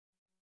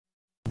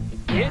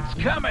It's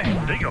coming.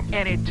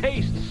 And it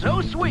tastes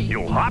so sweet.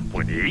 You'll hop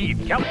when you eat.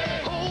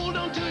 Hold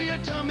on to your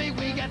tummy,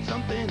 we got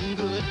something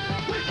good.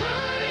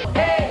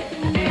 Hey,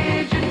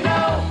 did you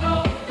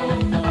know?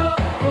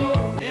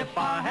 If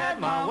I had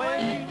my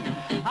way,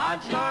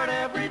 I'd start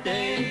every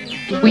day.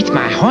 With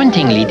my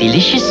hauntingly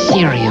delicious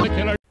cereal.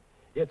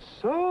 It's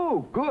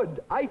so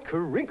good, I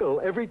crinkle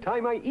every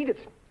time I eat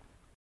it.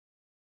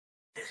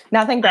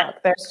 Nothing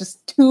broke. There's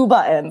just 2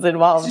 buttons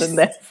involved in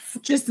this.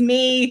 Just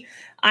me.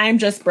 I'm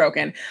just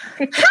broken.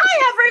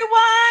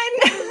 Hi,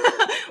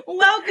 everyone.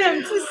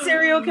 Welcome to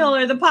Serial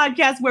Killer, the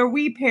podcast where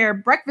we pair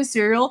breakfast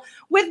cereal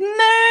with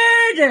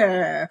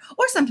murder,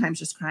 or sometimes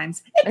just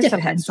crimes. It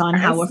depends on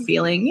how we're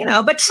feeling,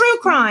 but true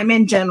crime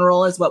in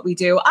general is what we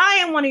do. I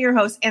am one of your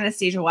hosts,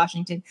 Anastasia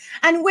Washington,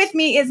 and with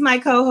me is my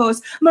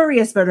co-host,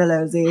 Maria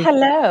Spertolozzi.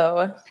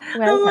 Hello.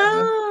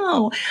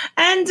 Hello.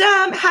 And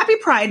happy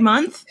Pride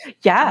Month.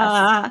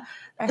 Yes.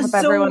 I hope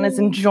everyone is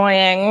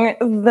enjoying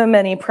the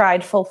many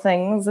prideful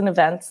things and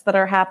events that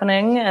are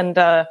happening, and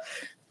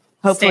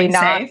hopefully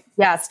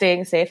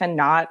staying safe and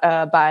not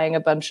buying a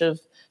bunch of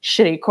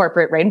shitty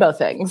corporate rainbow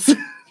things.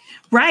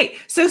 Right.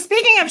 So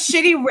speaking of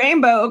shitty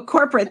rainbow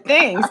corporate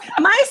things,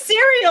 my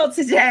cereal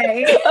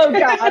today. Oh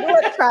God,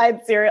 what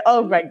Pride cereal?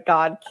 Oh my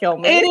God, kill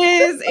me. It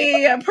is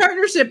a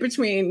partnership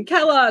between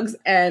Kellogg's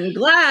and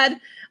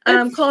Glad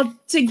called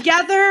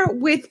Together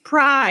with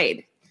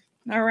Pride.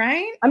 All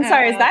right. I'm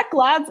sorry. Is that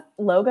Glad's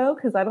logo?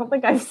 Because I don't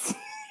think I've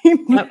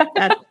seen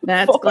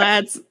that's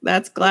Glad's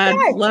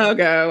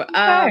logo.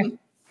 Okay.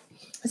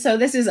 So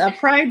this is a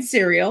Pride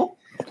cereal.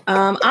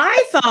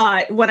 I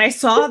thought when I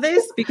saw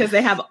this, because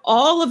they have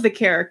all of the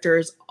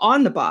characters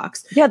on the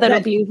box. Yeah, that'll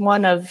be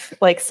one of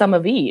some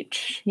of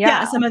each.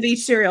 Yeah, some of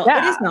each cereal.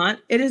 Yeah.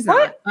 It is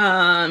not.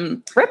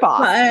 Rip off.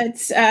 But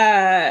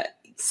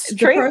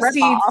straight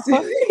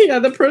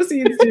the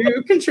proceeds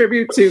do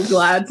contribute to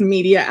Glad's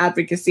media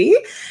advocacy,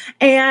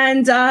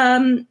 and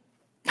I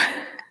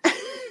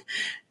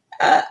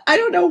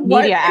don't know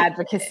what media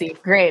advocacy.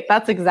 Great,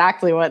 that's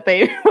exactly what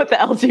the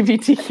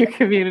LGBTQ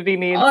community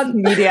needs.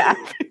 Media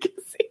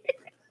advocacy.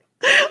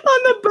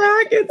 On the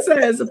back, it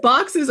says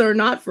boxes are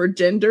not for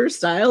gender,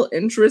 style,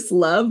 interest,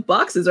 love.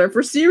 Boxes are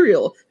for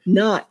cereal,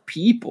 not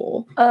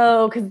people.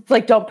 Oh, because it's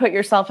like don't put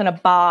yourself in a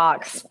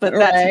box, but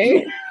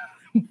right. That's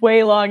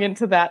way long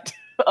into that to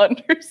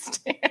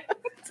understand.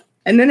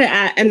 And then it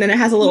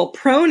has a little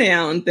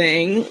pronoun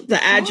thing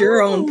to add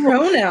your own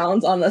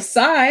pronouns on the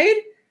side.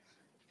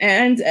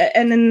 And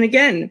then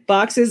again,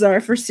 boxes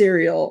are for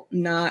cereal,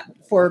 not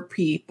for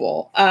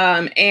people.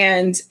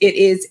 And it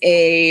is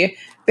a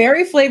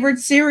berry flavored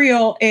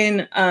cereal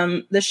in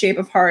the shape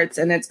of hearts,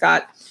 and it's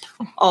got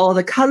all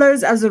the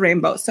colors as a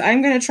rainbow. So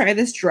I'm going to try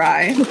this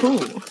dry.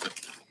 Ooh.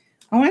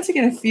 I wanted to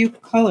get a few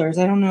colors.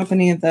 I don't know if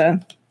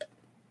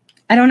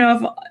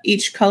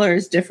each color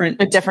is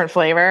different. A different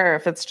flavor, or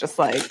if it's just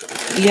like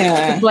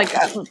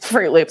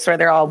Fruit Loops where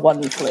they're all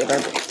one flavor,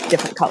 but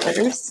different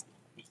colors.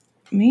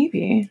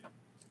 Maybe.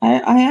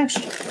 I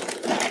actually...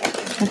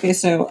 Okay,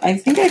 so I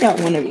think I got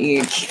one of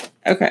each.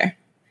 Okay.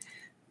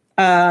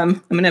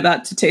 I'm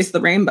about to taste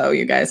the rainbow,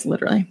 you guys,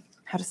 literally.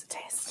 How does it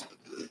taste?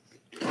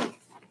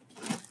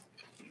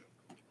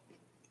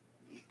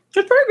 It's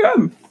pretty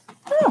good.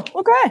 Oh,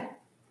 okay.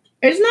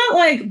 It's not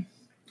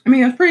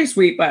it's pretty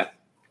sweet, but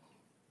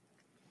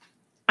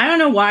I don't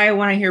know why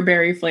when I hear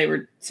berry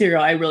flavored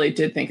cereal, I really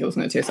did think it was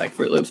going to taste like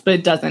Fruit Loops, but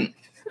it doesn't.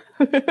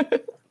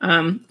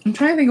 I'm trying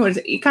to think what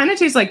it kind of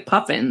tastes like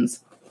Puffins.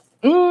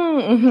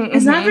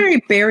 It's not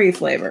very berry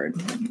flavored.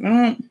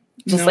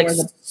 Just like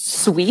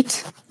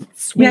sweet.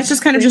 Yeah, it's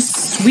just kind of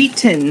just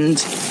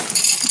sweetened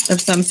of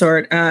some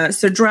sort.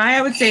 So dry,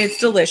 I would say it's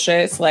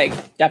delicious,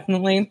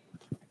 definitely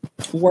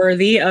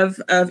worthy of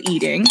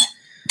eating.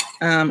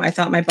 I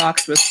thought my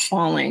box was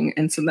falling,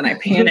 and so then I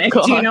panicked. In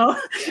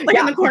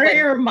the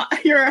corner of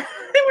your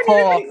when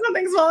you think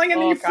something's falling, and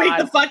then you freak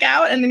the fuck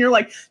out, and then you're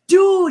like,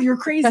 "Dude, you're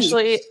crazy."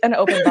 Especially an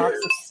open box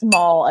of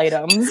small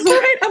items,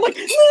 right? I'm like,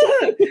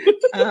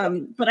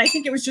 but I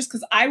think it was just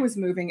because I was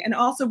moving, and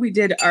also we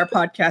did our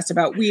podcast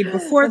about weed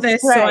before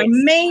this, so I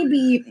may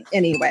be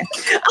anyway.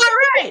 All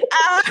right.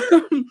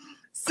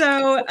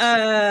 So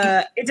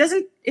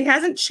it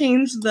hasn't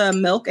changed the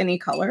milk any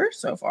color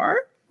so far.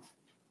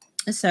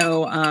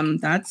 So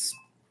that's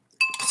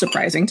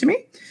surprising to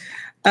me.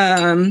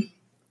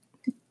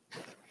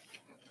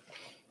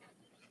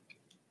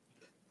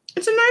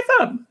 It's a knife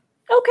up.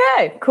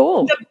 Okay,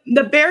 cool.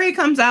 The berry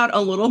comes out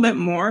a little bit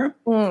more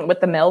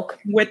with the milk.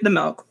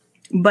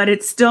 But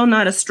it's still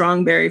not a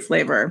strong berry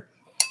flavor.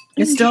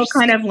 It's still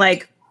kind of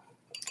like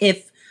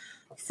if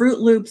Fruit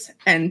Loops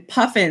and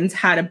Puffins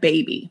had a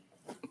baby.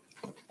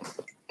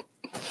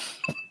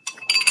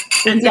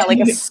 And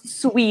like a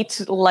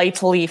sweet,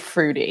 lightly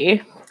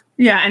fruity.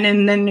 Yeah,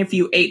 and then if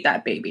you ate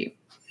that baby,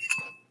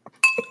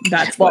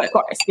 of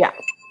course, yeah,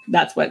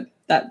 that's what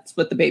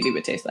the baby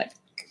would taste like.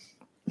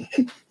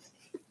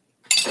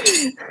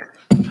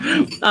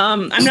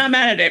 I'm not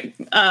mad at it.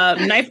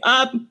 Knife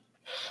up,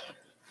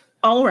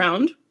 all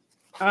around.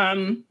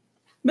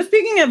 But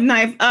speaking of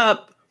knife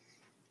up,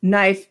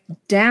 knife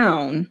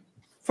down,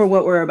 for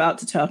what we're about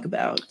to talk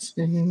about.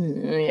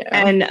 Yeah.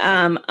 And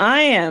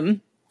I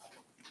am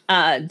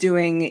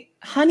doing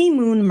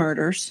honeymoon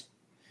murders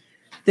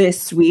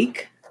this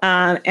week.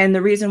 And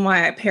the reason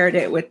why I paired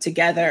it with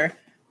Together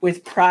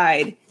with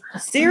Pride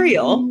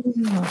cereal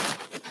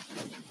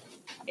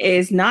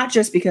is not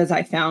just because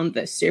I found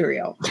this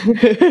cereal,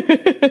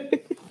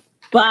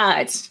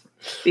 but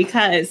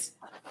because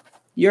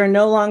you're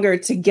no longer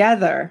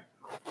together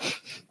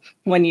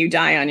when you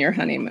die on your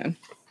honeymoon.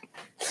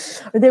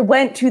 They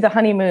went to the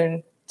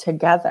honeymoon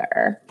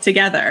together.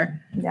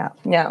 Yeah.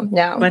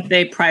 But But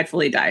they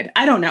pridefully died.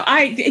 I don't know.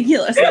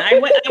 Listen, I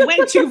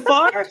went too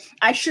far.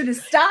 I should have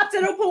stopped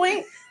at a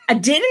point. I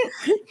didn't.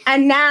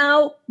 And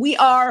now we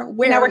are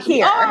where Now we're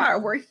here.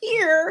 We're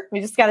here. we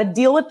just got to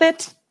deal with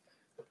it.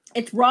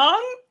 It's wrong.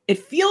 It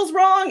feels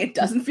wrong. It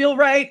doesn't feel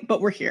right,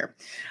 but we're here.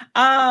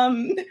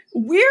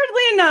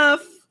 Weirdly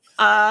enough,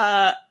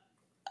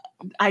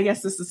 I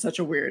guess this is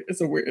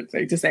it's a weird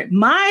thing to say.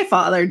 My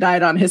father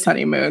died on his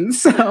honeymoon.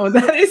 So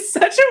that is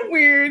such a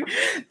weird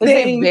It's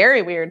thing. a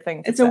very weird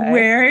thing to say. It's a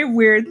very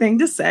weird thing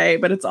to say,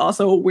 but it's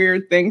also a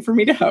weird thing for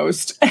me to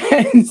host.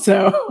 And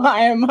so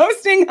I am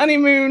hosting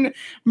honeymoon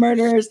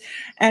murders,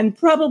 and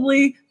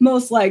probably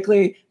most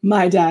likely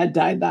my dad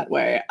died that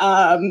way.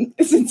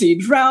 Since he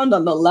drowned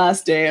on the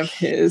last day of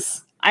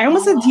his I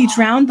almost said he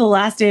drowned the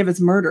last day of his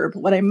murder,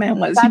 but what I meant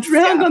was he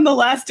drowned on the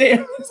last day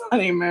of his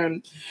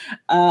honeymoon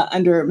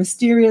under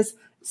mysterious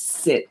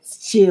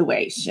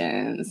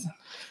situations.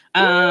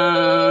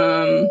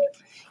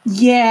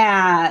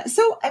 Yeah.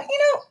 So,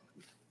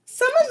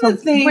 some of the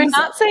things... We're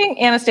not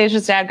saying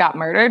Anastasia's dad got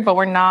murdered, but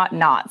we're not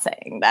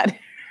saying that.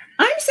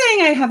 I'm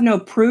saying I have no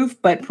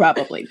proof, but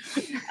probably.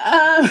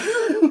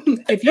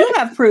 If you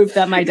have proof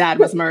that my dad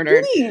was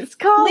murdered, Please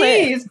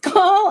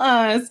call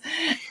us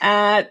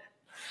at...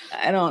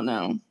 I don't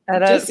know.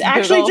 Just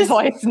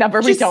voice number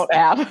we don't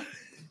have.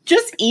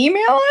 Just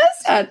email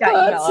us at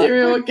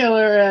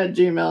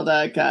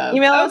serialkiller@gmail.com.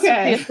 Email us with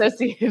the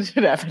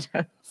associated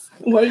evidence.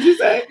 What did you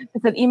say? I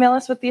said email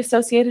us with the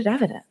associated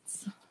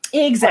evidence.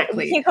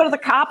 Exactly. You can't go to the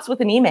cops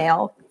with an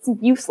email. It's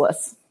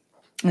useless.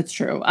 That's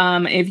true.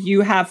 If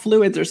you have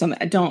fluids or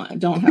something, don't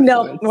have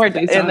no, fluids. we're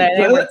done.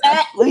 We're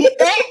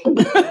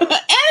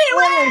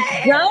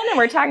done, and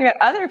we're talking about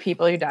other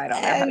people who died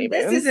on their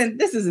honeymoons.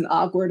 This isn't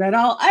awkward at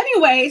all.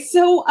 Anyway,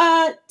 so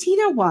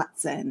Tina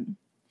Watson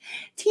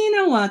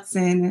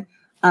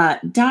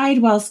died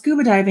while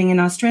scuba diving in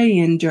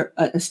Australian.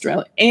 I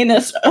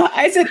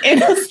said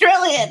in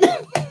Australian.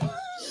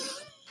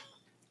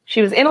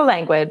 She was in a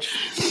language.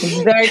 It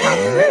was very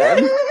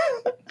complicated.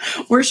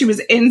 Where she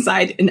was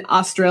inside an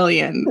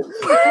Australian.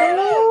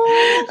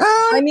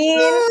 I mean,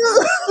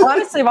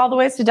 honestly, of all the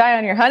ways to die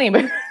on your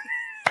honeymoon.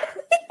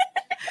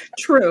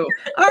 True.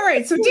 All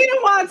right. So Tina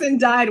Watson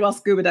died while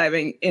scuba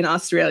diving in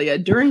Australia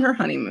during her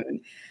honeymoon.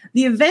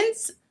 The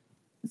events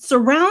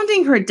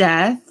surrounding her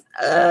death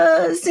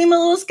seem a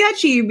little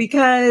sketchy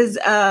because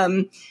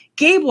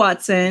Gabe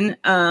Watson,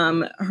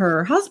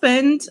 her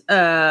husband,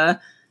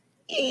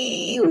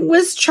 he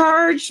was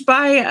charged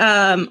by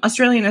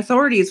Australian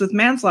authorities with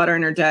manslaughter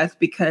in her death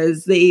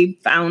because they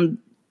found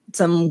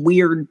some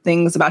weird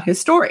things about his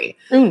story.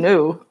 Who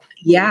knew?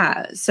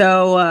 Yeah.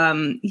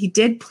 So he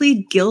did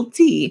plead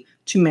guilty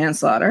to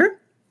manslaughter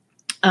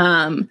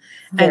and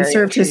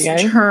served his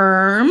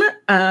term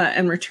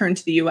and returned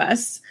to the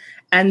U.S.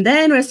 And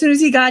then as soon as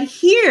he got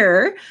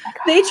here,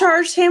 they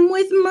charged him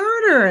with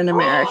murder in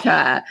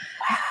America.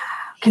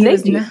 Can they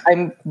do?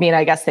 I mean,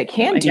 I guess they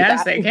can do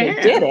that. They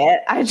did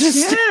it. I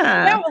just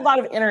have a lot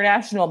of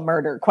international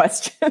murder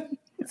questions.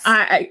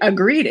 I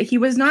agreed. He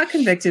was not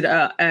convicted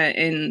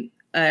in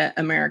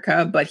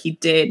America, but he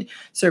did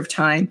serve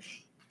time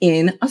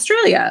in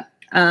Australia.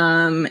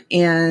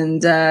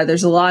 And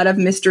there's a lot of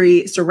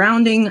mystery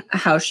surrounding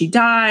how she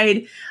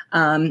died.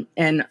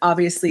 And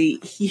obviously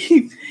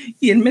he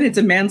admitted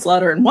to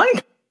manslaughter in one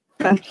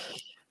country.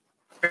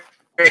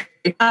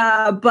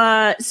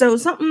 But so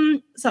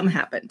something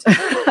happened.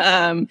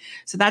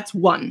 So that's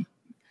one.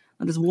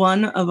 That is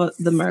one of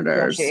the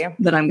murders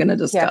that I'm going to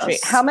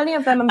discuss. How many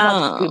of them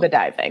involve scuba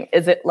diving?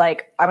 Is it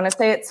like, I'm going to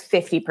say it's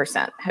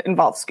 50%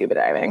 involves scuba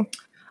diving.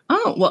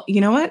 Oh, well, you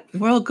know what?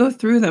 We'll go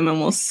through them and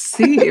we'll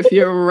see if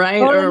you're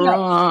right or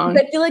wrong.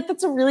 I feel like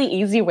that's a really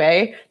easy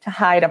way to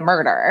hide a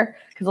murder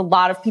because a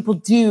lot of people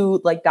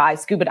do like die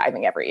scuba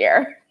diving every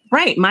year.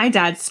 Right. My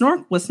dad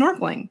was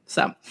snorkeling.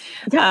 So,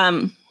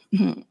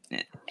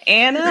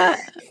 Annie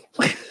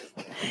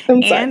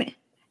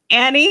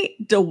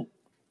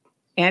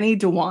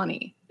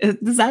Dewani.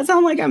 Does that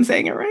sound like I'm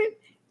saying it right?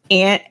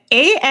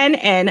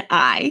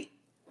 Anni.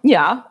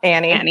 Yeah,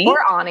 Annie.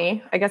 Or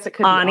Ani. I guess it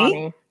could be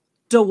Ani.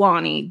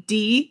 Dewani.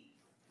 Dewani.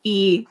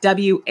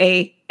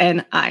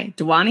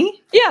 Dewani?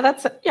 Yeah,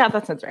 that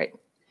sounds right.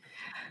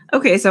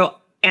 Okay, so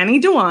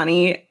Annie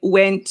Dewani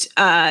went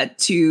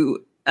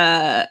to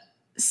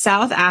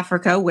South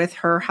Africa with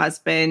her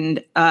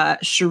husband,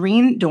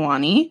 Shireen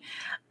Dewani,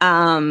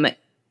 and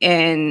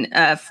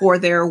for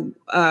their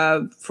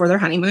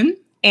honeymoon.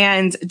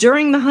 And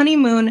during the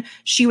honeymoon,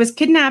 she was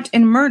kidnapped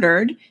and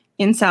murdered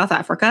in South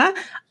Africa.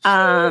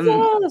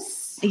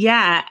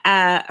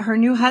 Yeah, her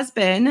new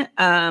husband,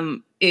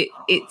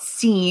 it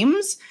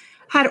seems,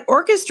 had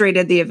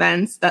orchestrated the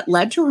events that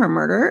led to her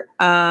murder.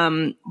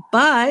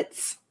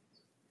 But,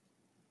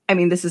 I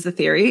mean, this is the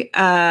theory.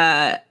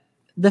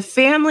 The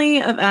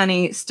family of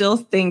Annie still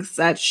thinks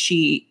that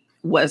she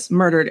was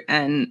murdered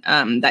and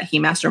that he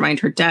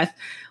masterminded her death.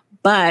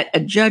 But a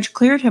judge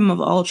cleared him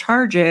of all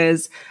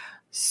charges.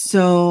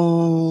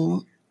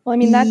 So... Well, I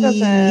mean, that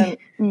doesn't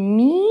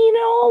mean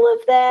all of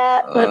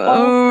that. But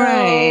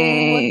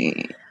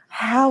also,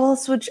 how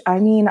else would I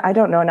mean, I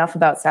don't know enough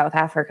about South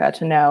Africa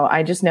to know.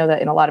 I just know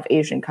that in a lot of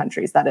Asian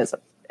countries, that is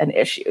an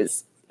issue,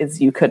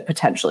 is you could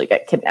potentially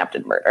get kidnapped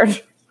and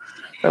murdered.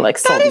 Or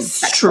like that is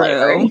true.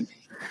 Slavery.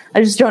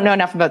 I just don't know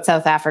enough about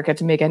South Africa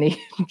to make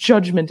any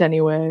judgment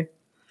anyway.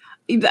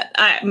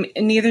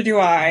 Neither do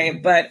I,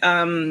 but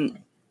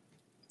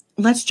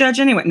let's judge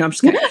anyway. No, I'm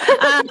just kidding.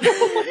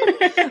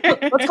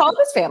 Let's call up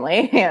his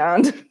family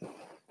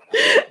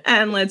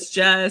and let's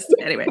just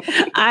anyway.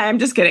 I'm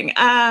just kidding.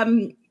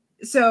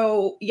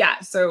 So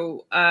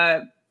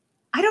I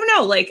don't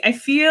know. Like, I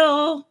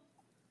feel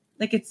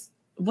like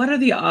what are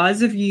the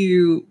odds of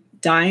you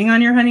dying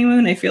on your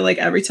honeymoon? I feel like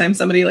every time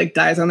somebody like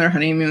dies on their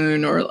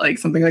honeymoon or like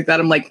something like that,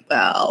 I'm like,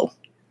 well,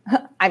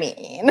 I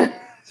mean.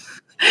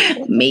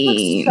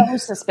 So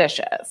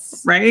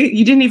suspicious, right?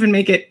 You didn't even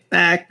make it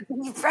back,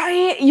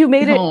 right? You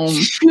made home.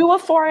 It to a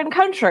foreign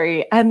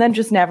country and then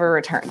just never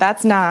returned.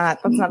 That's not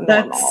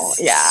normal.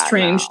 Yeah,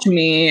 strange to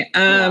me.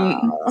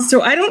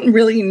 So I don't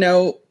really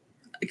know,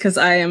 because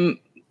I am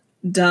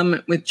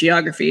dumb with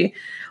geography,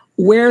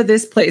 where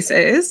this place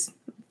is,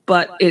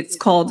 but it's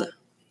called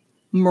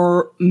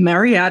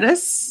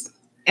Mauritius,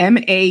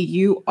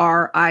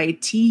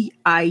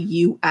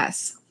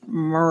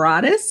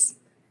 Mauritius,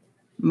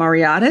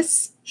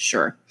 Mauritius.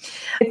 Sure.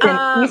 It's in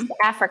East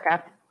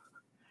Africa.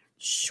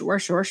 Sure.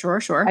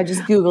 I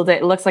just Googled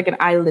it. It looks like an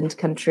island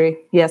country.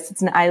 Yes,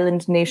 it's an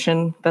island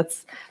nation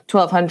that's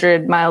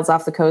 1,200 miles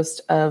off the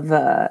coast of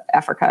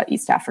Africa,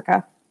 East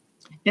Africa.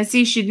 Yeah,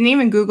 see, she didn't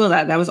even Google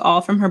that. That was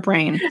all from her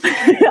brain.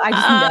 I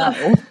just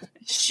know.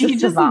 She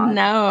just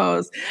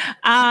knows.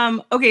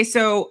 Okay,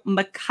 so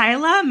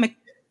Michaela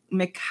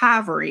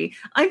McCavery.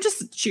 I'm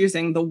just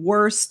choosing the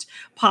worst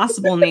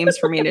possible names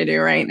for me to do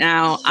right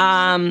now.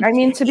 I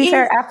mean, to be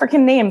fair,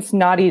 African names,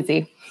 not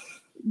easy.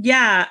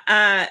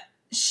 Yeah.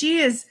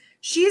 She's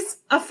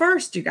a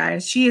first, you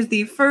guys. She is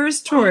the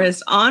first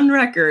tourist on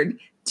record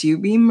to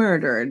be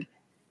murdered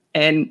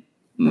in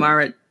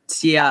Mauritius.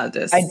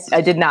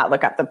 I did not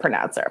look up the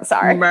pronouncer. I'm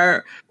sorry.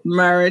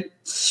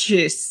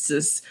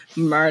 Mauritius.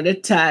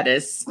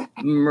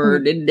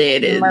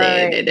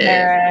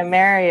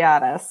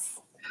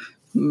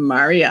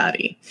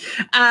 Mariotti.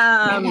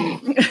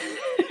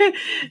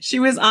 She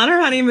was on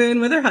her honeymoon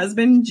with her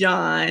husband,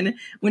 John,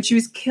 when she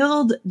was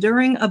killed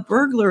during a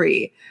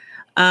burglary.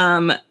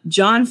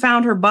 John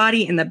found her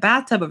body in the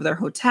bathtub of their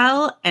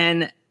hotel,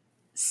 and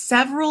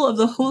several of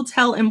the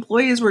hotel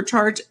employees were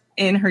charged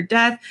in her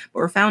death, but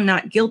were found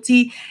not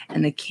guilty,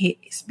 and the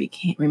case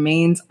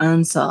remains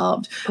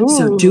unsolved. Ooh.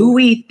 So do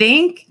we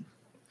think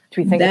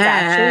it's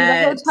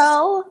actually the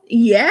hotel?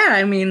 Yeah,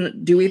 I mean,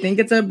 do we think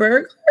it's a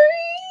burglary?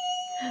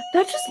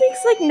 That just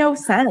makes like no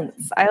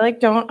sense. I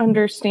don't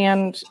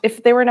understand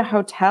if they were in a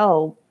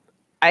hotel.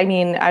 I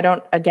mean, I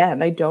don't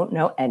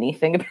know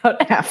anything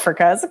about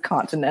Africa as a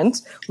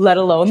continent, let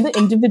alone the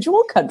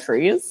individual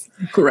countries.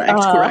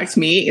 Correct.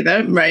 Me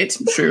either. Right.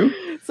 True.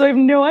 So I have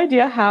no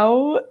idea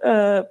how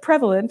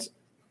prevalent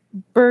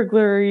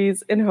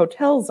burglaries in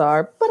hotels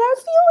are, but I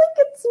feel like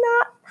it's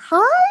not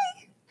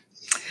high.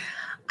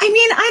 I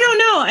mean, I don't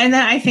know. And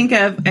then I think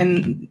of,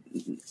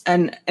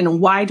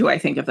 and why do I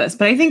think of this?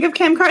 But I think of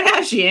Kim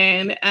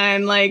Kardashian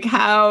and like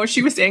how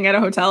she was staying at a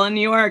hotel in New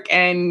York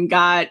and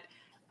got,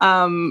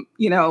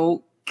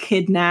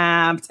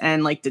 kidnapped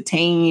and like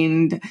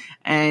detained.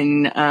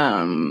 And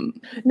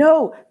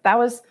no, that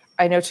was,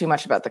 I know too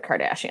much about the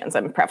Kardashians.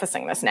 I'm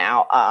prefacing this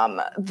now.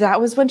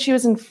 That was when she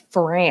was in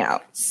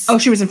France. Oh,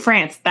 she was in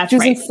France. That's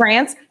right. She was in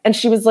France, and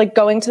she was like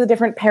going to the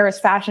different Paris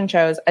fashion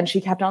shows, and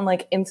she kept on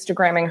like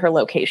Instagramming her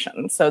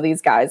location. So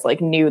these guys like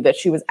knew that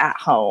she was at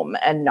home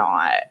and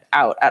not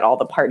out at all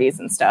the parties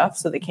and stuff.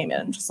 So they came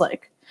in and just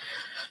like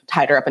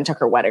tied her up and took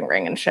her wedding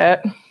ring and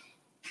shit.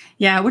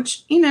 Yeah,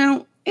 which,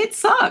 it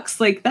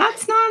sucks. Like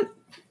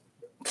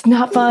it's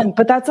not fun,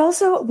 but that's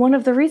also one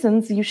of the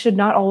reasons you should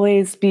not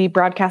always be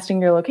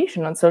broadcasting your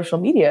location on social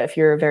media if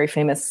you're a very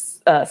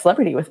famous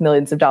celebrity with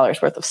millions of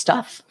dollars worth of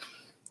stuff.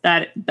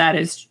 That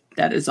is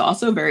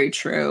also very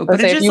true.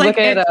 But it just like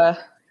it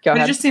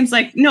just seems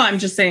like I'm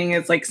just saying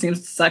it's like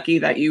seems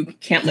sucky that you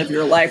can't live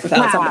your life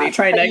without somebody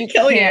trying to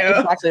kill you.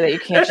 Exactly, that you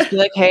can't just be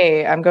like,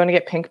 hey, I'm going to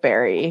get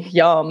Pinkberry.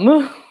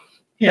 Yum.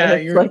 Yeah,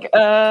 you're like,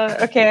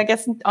 okay, I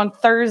guess on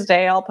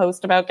Thursday I'll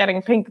post about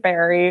getting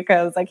Pinkberry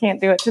because I can't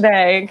do it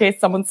today in case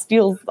someone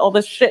steals all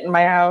this shit in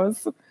my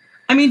house.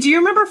 I mean, do you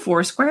remember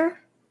Foursquare?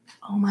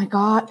 Oh my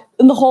God.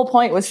 And the whole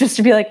point was just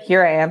to be like,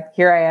 here I am.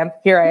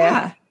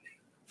 Yeah.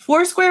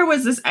 Foursquare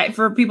was this,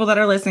 for people that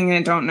are listening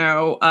and don't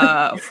know,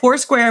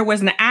 Foursquare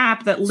was an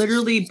app that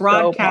literally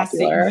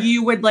broadcasted.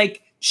 You would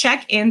like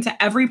check into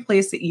every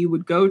place that you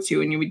would go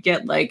to, and you would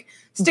get like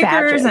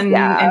stickers and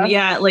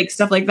like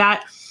stuff like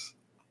that.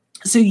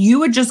 So you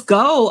would just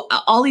go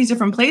all these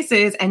different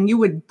places and you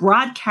would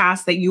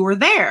broadcast that you were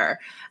there.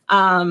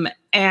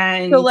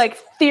 And so like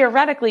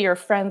theoretically your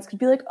friends could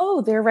be like,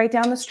 oh, they're right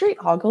down the street.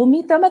 I'll go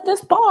meet them at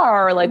this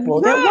bar, or like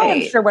we'll get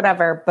lunch or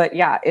whatever. But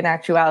yeah, in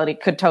actuality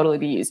could totally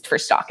be used for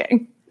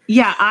stalking.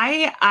 Yeah,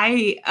 I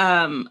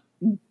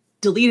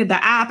deleted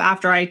the app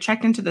after I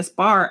checked into this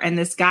bar, and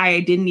this guy I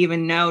didn't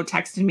even know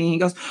texted me. He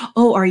goes,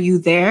 oh, are you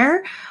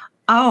there?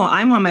 Oh,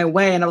 I'm on my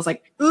way. And I was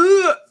like,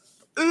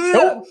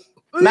 no.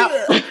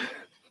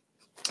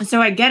 So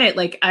I get it.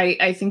 Like,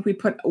 I think we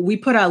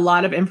put a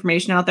lot of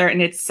information out there,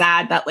 and it's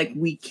sad that like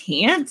we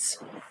can't.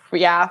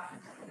 Yeah.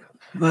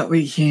 But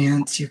we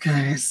can't, you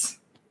guys.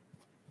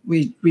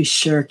 We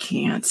sure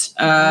can't.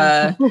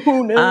 Oh,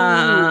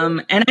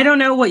 no. And I don't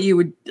know what you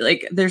would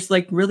like. There's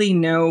like really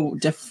no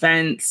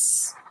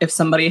defense if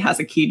somebody has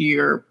a key to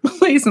your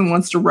place and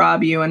wants to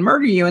rob you and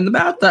murder you in the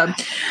bathtub.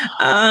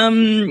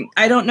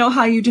 I don't know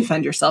how you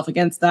defend yourself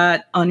against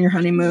that on your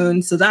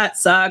honeymoon. So that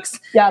sucks.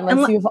 Yeah,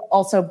 unless you've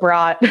also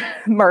brought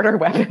murder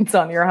weapons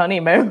on your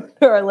honeymoon,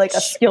 or like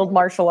a skilled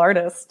martial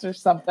artist or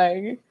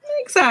something.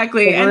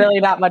 Exactly. There's really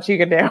not much you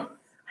can do. And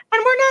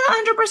we're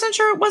not 100%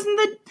 sure it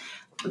wasn't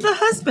the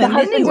husband. The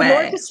husband anyway.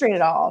 didn't orchestrate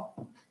it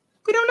all.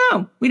 We don't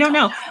know. We don't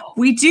know.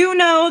 We do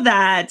know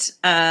that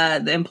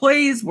the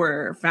employees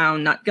were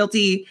found not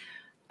guilty,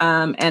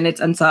 and it's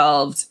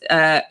unsolved.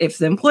 If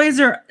the employees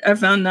are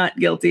found not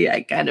guilty,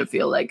 I kind of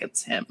feel like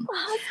it's him.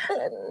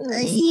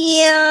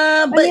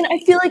 Yeah, but I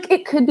feel like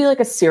it could be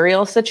like a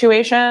serial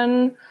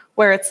situation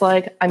where it's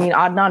like, I mean,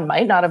 Adnan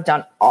might not have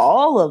done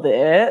all of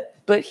it,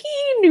 but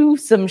he knew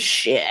some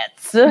shit.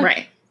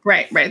 Right.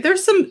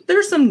 There's some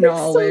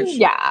knowledge.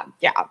 Yeah.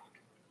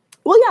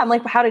 Well, yeah, I'm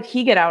like, how did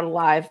he get out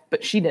alive,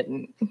 but she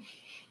didn't?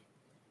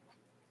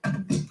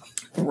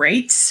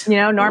 Right. You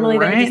know, normally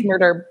they just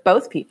murder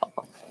both people.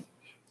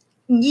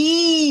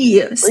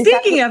 Yeah.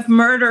 Speaking of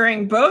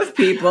murdering both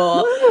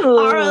people,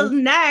 our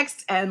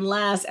next and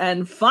last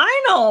and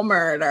final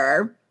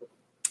murder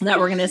that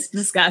we're going to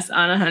discuss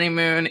on a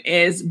honeymoon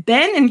is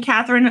Ben and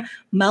Catherine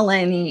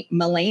Mullaney.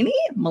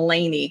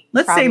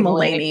 Let's say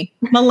Mullaney.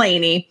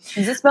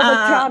 Is this spelled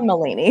like John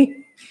Mulaney?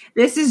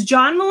 This is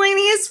John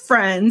Mulaney's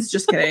friends.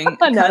 Just kidding.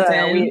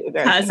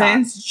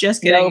 Cousins.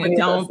 Just kidding.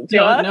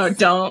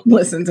 Don't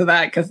listen to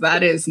that, because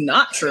that is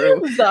not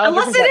true.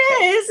 Unless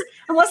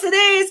it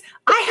is,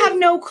 I have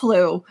no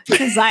clue,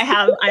 because I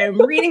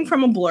am reading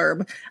from a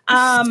blurb.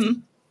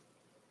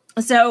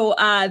 So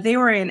they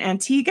were in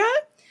Antigua,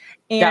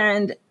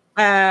 and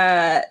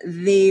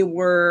they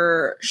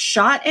were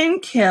shot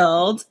and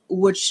killed,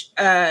 which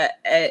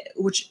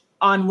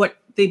on what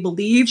they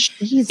believe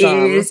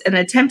is an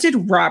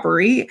attempted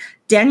robbery.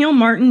 Daniel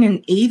Martin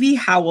and Avi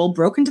Howell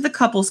broke into the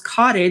couple's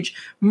cottage,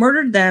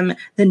 murdered them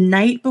the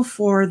night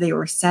before they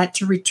were set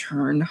to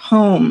return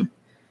home.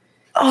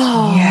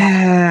 Oh,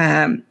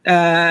 yeah.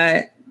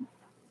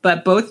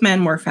 But both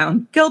men were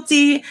found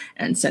guilty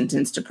and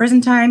sentenced to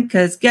prison time,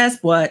 because guess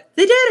what?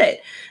 They did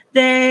it.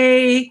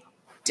 They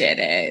did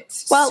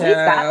it. Well, at least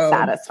that's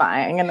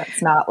satisfying, and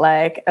it's not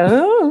like,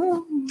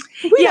 oh,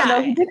 we don't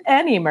know who did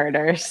any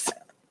murders.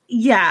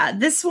 Yeah,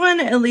 this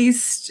one, at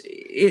least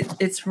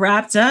it's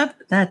wrapped up.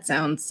 That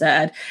sounds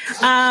sad.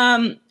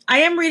 I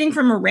am reading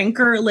from a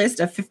Ranker list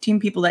of 15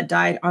 people that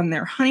died on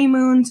their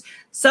honeymoons.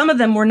 Some of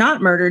them were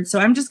not murdered, so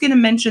I'm just going to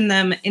mention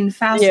them in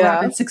fast,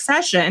 rapid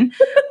succession.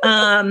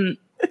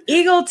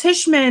 Eagle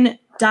Tishman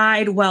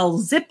died while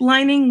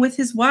zip-lining with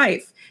his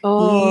wife.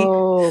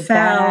 Oh,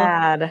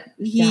 bad.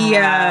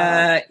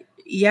 Yeah,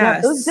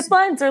 those zip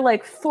lines are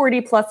like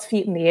 40 plus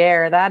feet in the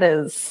air. That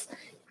is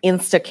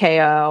insta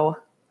KO.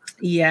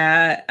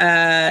 Yeah,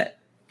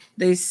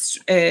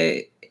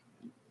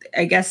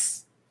 I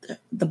guess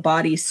the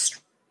body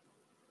struck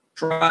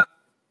the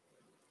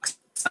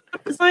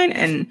line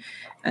and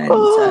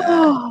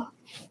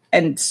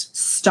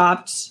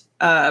stopped.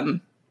 So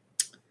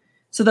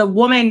the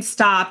woman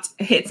stopped,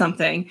 hit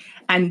something,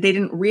 and they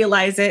didn't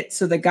realize it.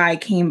 So the guy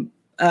kept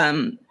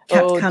coming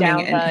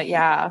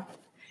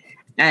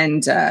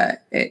and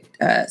it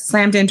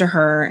slammed into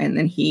her, and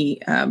then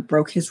he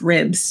broke his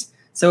ribs.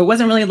 So it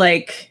wasn't really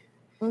like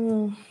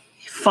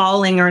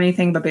falling or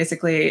anything, but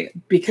basically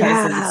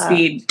because of the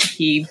speed,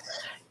 he.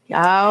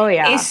 Oh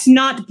yeah, it's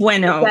not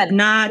bueno.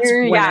 Not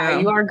bueno. Yeah,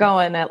 you are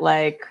going at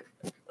like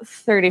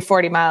 30,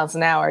 40 miles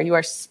an hour. You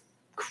are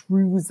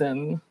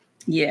cruising.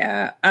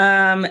 Yeah.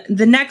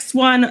 The next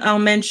one I'll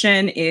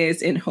mention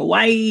is in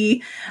Hawaii.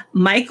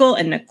 Michael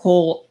and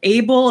Nicole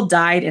Abel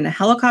died in a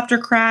helicopter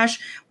crash,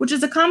 which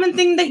is a common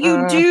thing that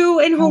you do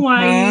in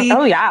Hawaii.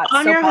 Oh yeah,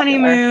 on your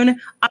honeymoon.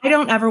 I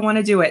don't ever want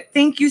to do it.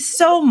 Thank you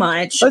so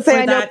much for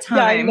that time.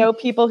 I know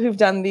people who've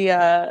done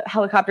the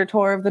helicopter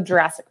tour of the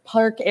Jurassic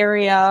Park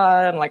area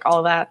and like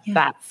all that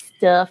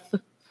stuff.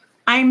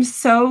 I'm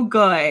so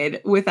good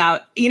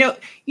without,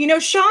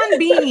 Sean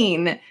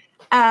Bean.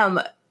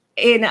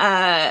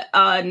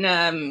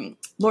 on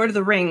Lord of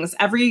the Rings,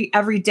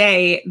 every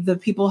day the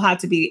people had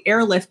to be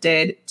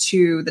airlifted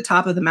to the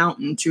top of the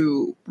mountain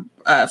to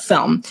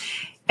film.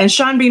 And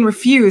Sean Bean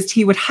refused.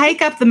 He would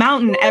hike up the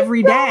mountain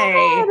every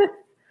day.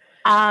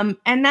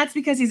 And that's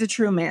because he's a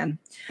true man.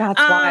 That's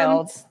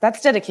wild.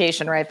 That's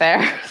dedication right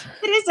there.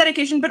 It is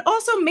dedication, but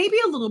also maybe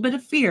a little bit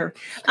of fear.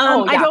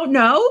 Yeah. I don't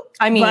know.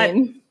 I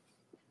mean,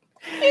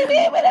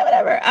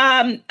 whatever.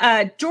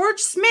 George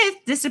Smith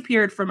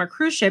disappeared from a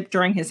cruise ship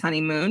during his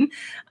honeymoon.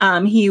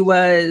 He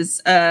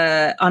was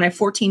on a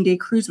 14-day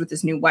cruise with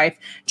his new wife,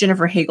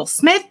 Jennifer Hagel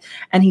Smith,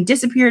 and he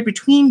disappeared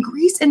between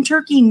Greece and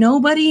Turkey.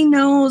 Nobody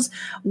knows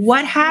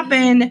what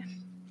happened.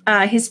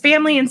 His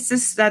family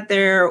insists that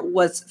there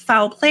was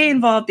foul play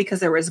involved because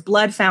there was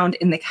blood found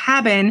in the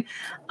cabin.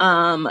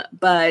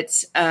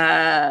 But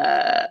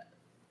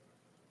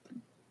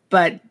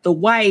the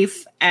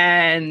wife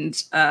and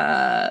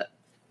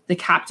the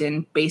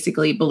captain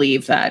basically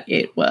believe that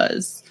it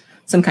was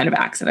some kind of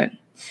accident.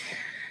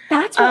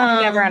 That's what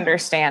I never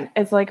understand.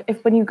 It's like,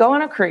 if when you go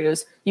on a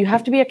cruise, you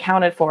have to be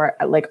accounted for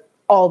at like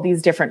all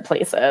these different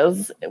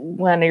places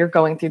when you're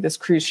going through this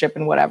cruise ship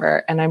and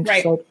whatever. And I'm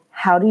just like,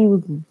 how do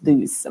you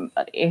lose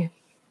somebody?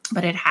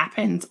 But it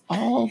happens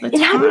all the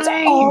time. It happens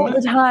all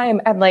the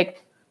time. And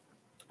like,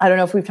 I don't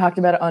know if we've talked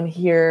about it on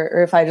here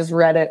or if I just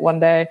read it one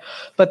day,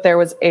 but there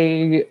was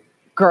a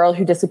girl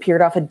who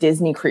disappeared off a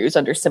Disney cruise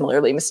under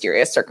similarly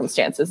mysterious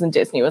circumstances. And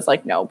Disney was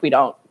like, no,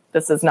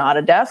 this is not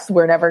a death.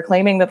 We're never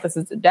claiming that this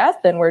is a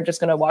death. And we're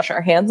just going to wash our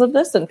hands of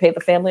this and pay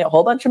the family a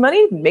whole bunch of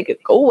money and make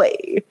it go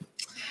away.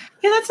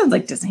 Yeah, that sounds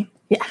like Disney.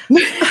 Yeah.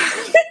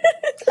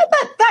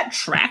 that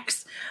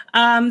tracks.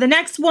 The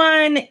next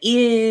one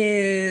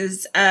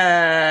is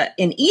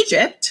in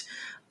Egypt.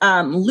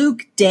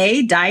 Luke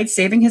Day died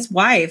saving his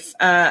wife.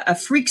 A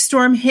freak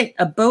storm hit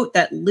a boat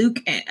that Luke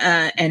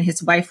and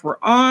his wife were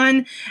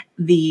on.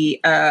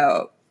 The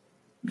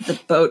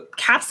boat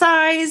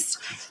capsized.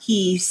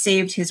 He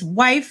saved his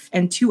wife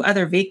and 2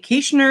 other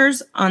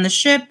vacationers on the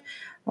ship,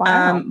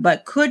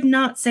 but could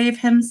not save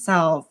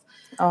himself.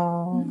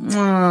 Oh,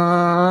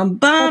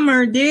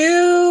 bummer,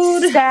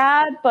 dude.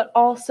 Sad, but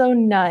also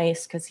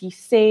nice because he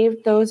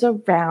saved those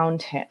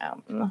around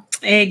him.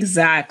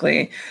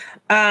 Exactly.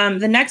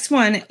 The next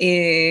one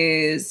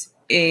is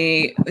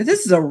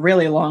this is a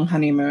really long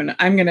honeymoon.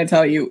 I'm going to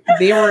tell you,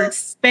 they were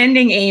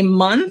spending a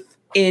month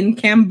in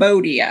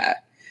Cambodia.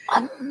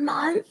 A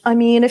month? I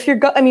mean,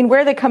 where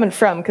are they coming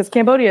from? Because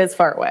Cambodia is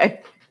far away.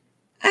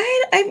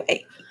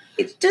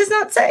 It does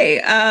not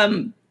say.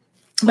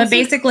 But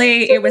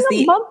basically, it was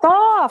the month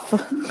off,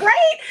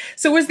 right?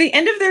 So it was the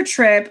end of their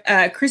trip.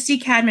 Christy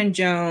Cadman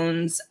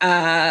Jones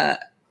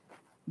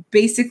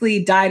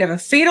basically died of a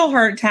fatal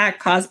heart attack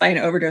caused by an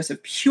overdose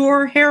of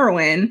pure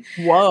heroin.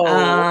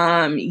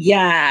 Whoa!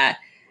 Yeah.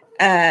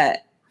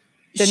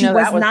 She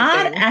was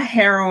not a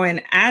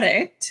heroin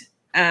addict.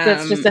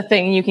 That's just a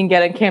thing you can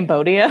get in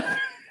Cambodia.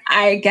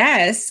 I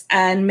guess.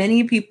 And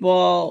many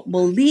people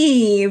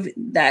believe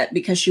that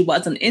because she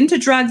wasn't into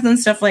drugs and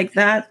stuff like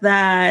that,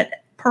 that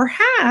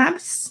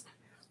perhaps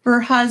her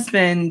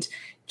husband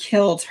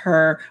killed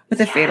her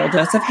with a fatal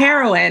dose of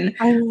heroin.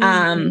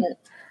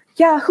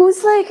 Yeah,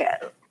 who's like,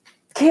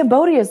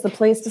 Cambodia is the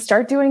place to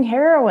start doing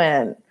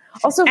heroin.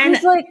 Also,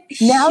 who's like,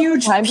 now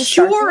huge, time to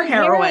start pure doing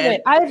heroin.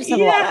 I just have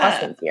a lot of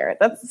questions here.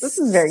 This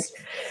is very.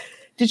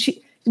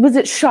 Was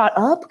it shot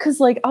up? Because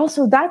like,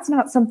 also that's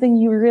not something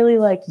you really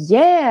like.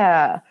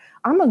 Yeah,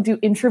 I'm gonna do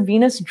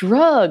intravenous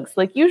drugs.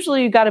 Like,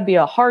 usually you got to be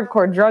a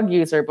hardcore drug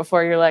user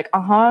before you're like,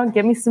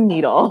 give me some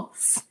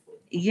needles.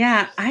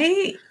 Yeah,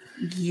 I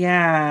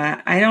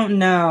don't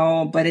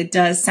know, but it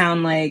does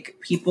sound like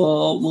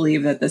people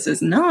believe that this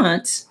is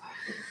not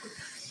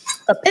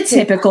a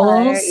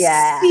typical.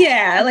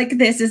 Yeah, like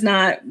this is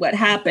not what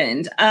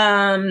happened.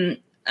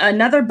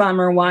 Another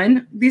bummer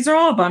one. These are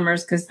all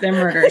bummers because they're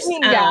murders.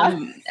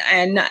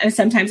 And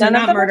sometimes they're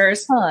not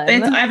murders.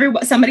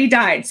 Somebody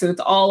died, so it's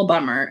all a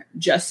bummer,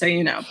 just so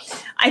you know.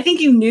 I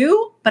think you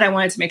knew, but I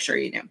wanted to make sure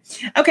you knew.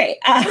 Okay.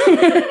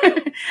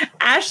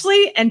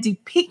 Ashley and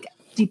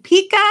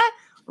Deepika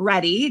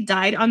Reddy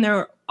died on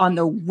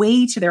the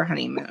way to their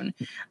honeymoon.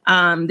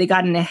 They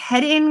got in a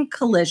head-in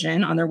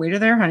collision on their way to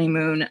their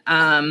honeymoon.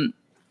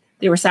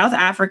 They were South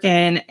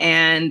African,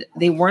 and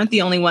they weren't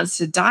the only ones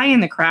to die in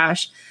the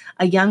crash.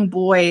 A young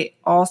boy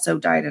also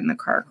died in the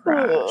car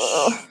crash.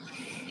 Ugh.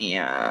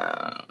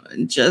 Yeah,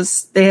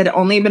 they had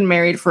only been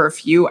married for a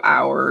few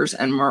hours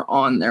and were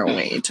on their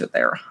way to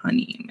their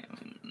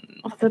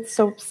honeymoon. Oh, that's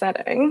so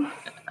upsetting.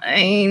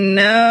 I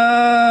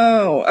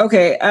know.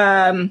 Okay,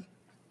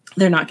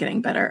 they're not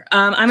getting better.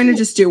 I'm going to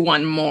just do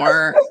one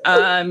more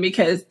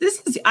because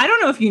this is, I don't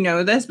know if you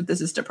know this, but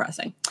this is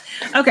depressing.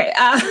 Okay.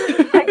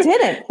 I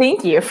didn't.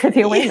 Thank you for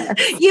the awareness.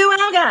 You're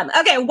welcome.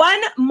 Okay.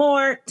 One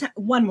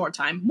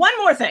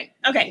more thing.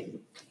 Okay.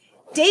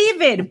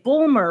 David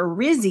Bulmer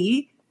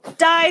Rizzi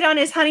died on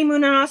his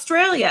honeymoon in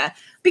Australia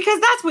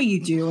because that's what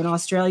you do in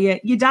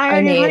Australia. You die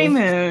on your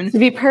honeymoon. To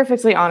be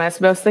perfectly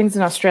honest, most things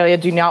in Australia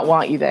do not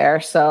want you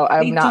there. So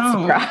I'm not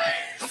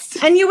surprised.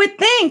 And you would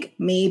think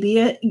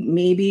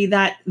maybe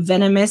that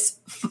venomous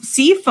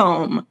sea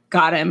foam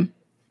got him.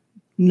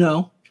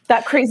 No.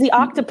 That crazy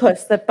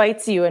octopus that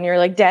bites you and you're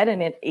like dead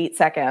in 8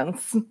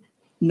 seconds.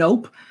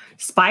 Nope.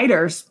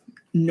 Spiders.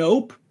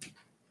 Nope.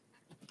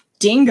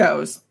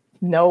 Dingoes.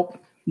 Nope.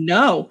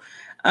 No.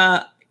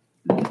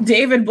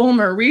 David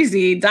Bulmer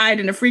Reesey died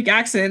in a freak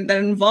accident that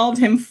involved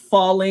him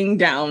falling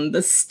down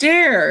the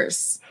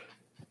stairs.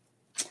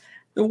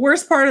 The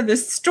worst part of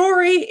this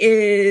story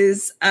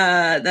is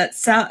that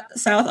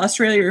South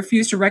Australia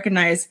refused to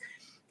recognize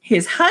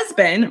his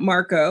husband,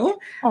 Marco,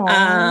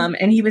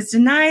 and he was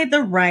denied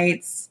the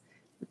rights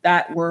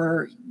that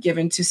were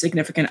given to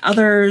significant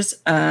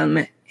others,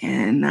 and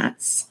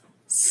that's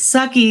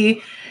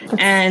sucky.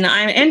 And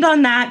I end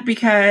on that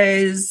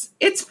because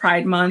it's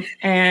Pride Month,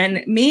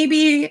 and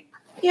maybe,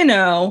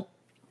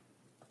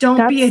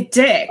 don't be a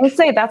dick. I'll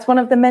say that's one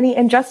of the many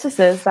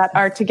injustices that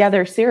our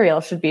Together cereal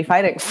should be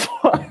fighting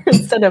for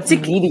instead of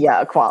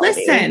media equality.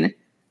 Listen,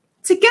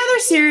 Together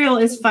cereal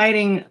is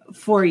fighting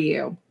for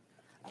you.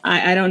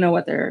 I don't know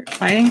what they're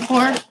fighting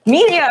for.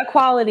 Media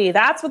equality.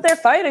 That's what they're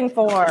fighting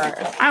for.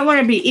 I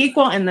want to be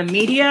equal in the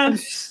media. I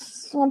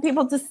just want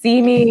people to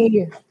see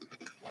me.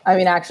 I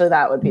mean, actually,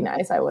 that would be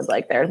nice. I would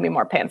like there to be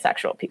more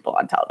pansexual people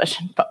on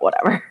television, but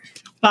whatever.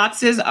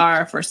 Boxes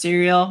are for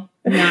cereal,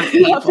 not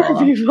people. Not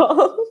for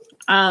people.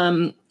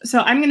 So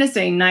I'm going to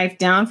say knife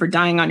down for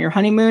dying on your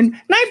honeymoon.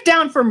 Knife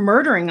down for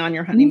murdering on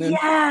your honeymoon.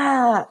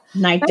 Yeah.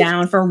 Knife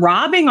down for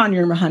robbing on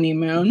your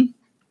honeymoon.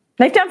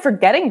 Knife down for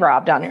getting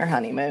robbed on your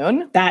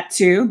honeymoon. That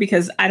too,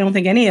 because I don't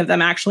think any of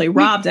them actually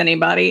robbed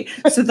anybody.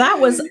 So that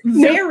was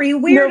very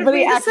weird.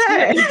 Nobody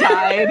actually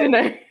died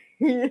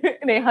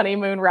in a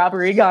honeymoon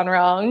robbery gone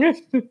wrong.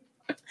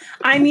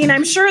 I mean,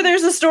 I'm sure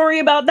there's a story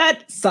about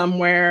that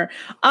somewhere.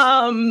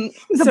 The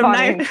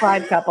Bonnie and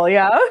Clyde couple,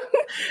 yeah.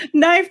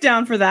 Knife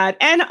down for that.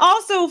 And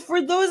also,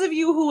 for those of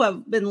you who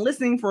have been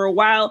listening for a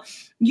while,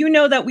 you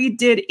know that we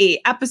did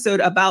a episode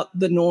about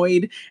the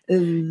Noid.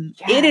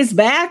 Yes. It is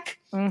back.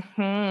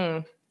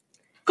 Mm-hmm.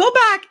 Go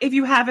back if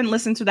you haven't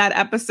listened to that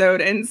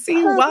episode and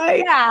see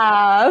why.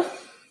 Yeah.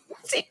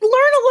 Learn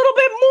a little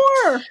bit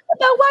more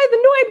about why the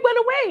Noid went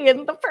away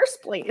in the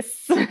first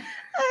place.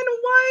 And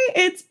why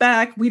it's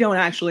back. We don't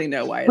actually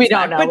know why it's We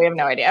don't back, know. We have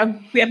no idea.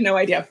 We have no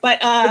idea. But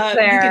it's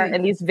there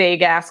in these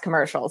vague ass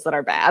commercials that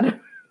are bad.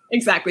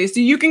 Exactly. So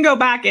you can go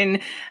back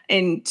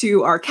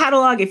into our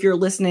catalog if you're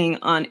listening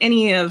on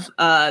any of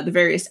the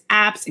various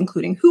apps,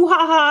 including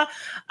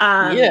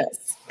Hoo-Ha-Ha.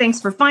 Yes. Thanks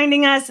for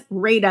finding us.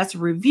 Rate us,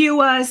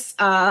 review us,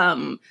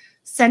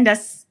 send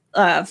us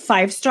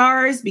 5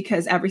 stars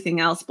because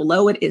everything else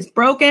below it is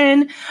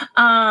broken.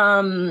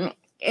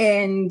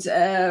 And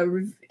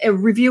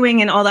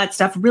reviewing and all that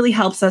stuff really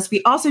helps us.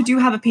 We also do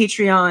have a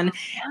Patreon.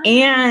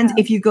 And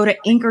if you go to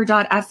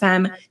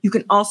anchor.fm, you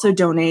can also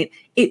donate.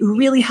 It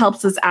really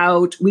helps us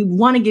out. We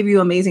want to give you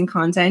amazing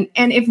content.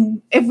 And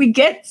if we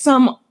get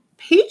some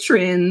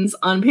patrons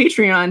on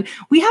Patreon,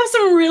 we have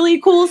some really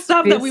cool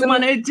stuff that we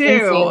want to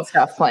do.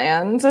 Stuff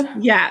planned.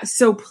 Yeah.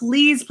 So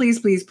please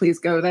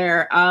go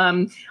there.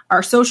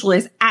 Our social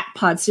is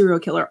 @Pod Serial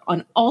Killer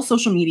on all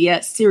social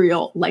media.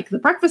 Cereal like the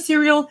breakfast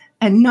cereal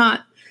and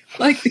not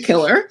like the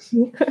killer.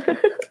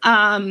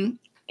 And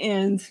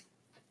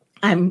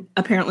I'm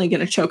apparently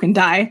going to choke and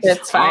die.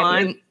 It's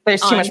fine.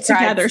 There's too much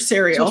Together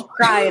cereal. Too much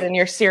pride in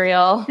your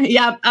cereal.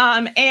 Yep.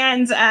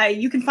 And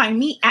you can find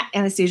me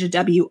 @Anastasia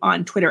W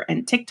on Twitter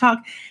and TikTok,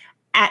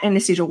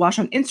 @Anastasia Wash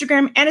on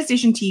Instagram,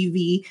 Anastasia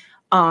TV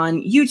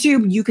on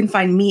YouTube. You can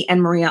find me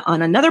and Maria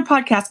on another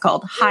podcast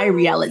called High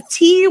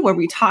Reality, where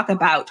we talk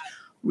about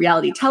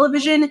reality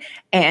television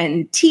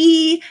and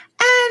tea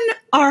and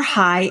our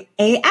high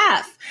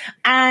AF.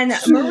 And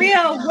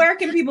Maria, where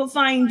can people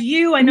find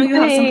you? I know you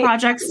have some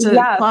projects to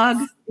plug.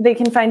 They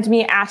can find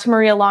me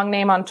 @Maria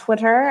Longname on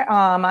Twitter.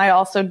 I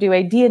also do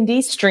a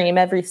D&D stream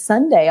every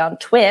Sunday on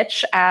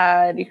Twitch.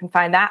 And you can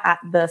find that at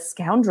the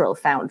Scoundrel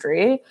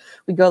Foundry.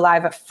 We go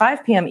live at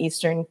 5 p.m.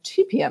 Eastern,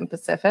 2 p.m.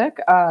 Pacific.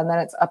 And then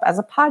it's up as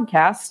a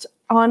podcast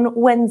on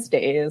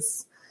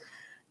Wednesdays.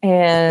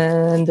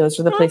 And those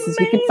are the places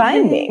you can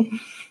find me.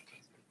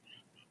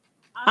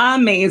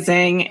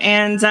 Amazing.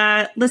 And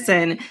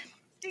listen,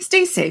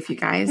 stay safe, you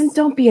guys. And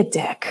don't be a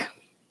dick.